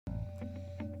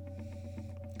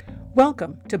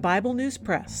Welcome to Bible News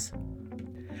Press.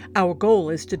 Our goal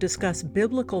is to discuss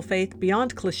biblical faith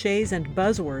beyond cliches and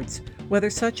buzzwords, whether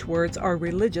such words are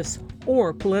religious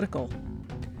or political.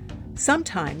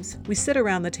 Sometimes we sit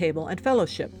around the table and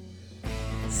fellowship.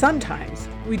 Sometimes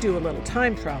we do a little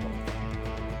time travel.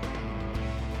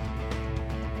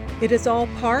 It is all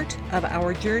part of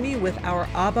our journey with our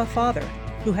Abba Father,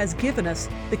 who has given us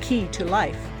the key to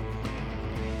life.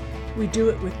 We do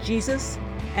it with Jesus,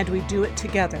 and we do it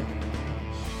together.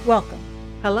 Welcome.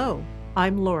 Hello,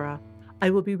 I'm Laura.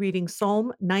 I will be reading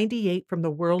Psalm 98 from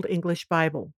the World English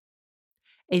Bible.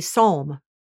 A psalm.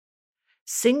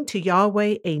 Sing to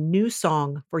Yahweh a new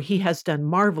song, for he has done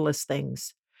marvelous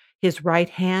things. His right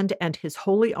hand and his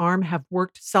holy arm have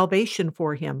worked salvation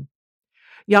for him.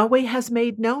 Yahweh has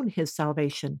made known his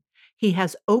salvation. He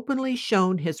has openly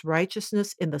shown his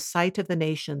righteousness in the sight of the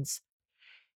nations.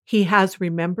 He has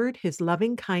remembered his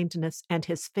loving kindness and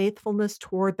his faithfulness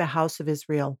toward the house of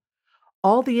Israel.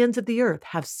 All the ends of the earth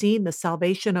have seen the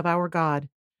salvation of our God.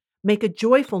 Make a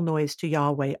joyful noise to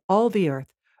Yahweh, all the earth.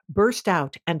 Burst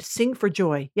out and sing for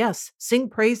joy. Yes, sing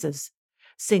praises.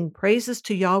 Sing praises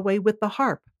to Yahweh with the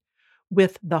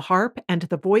harp and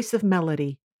the voice of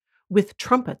melody. With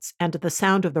trumpets and the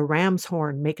sound of the ram's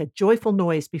horn, make a joyful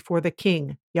noise before the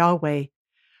King, Yahweh.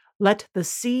 Let the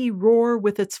sea roar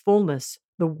with its fullness,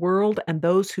 the world and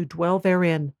those who dwell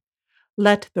therein.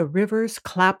 Let the rivers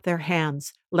clap their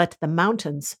hands. Let the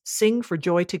mountains sing for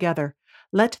joy together.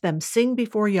 Let them sing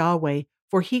before Yahweh,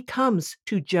 for he comes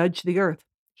to judge the earth.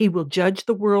 He will judge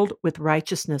the world with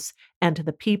righteousness and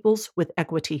the peoples with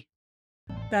equity.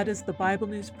 That is the Bible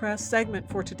News Press segment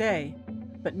for today,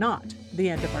 but not the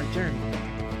end of our journey.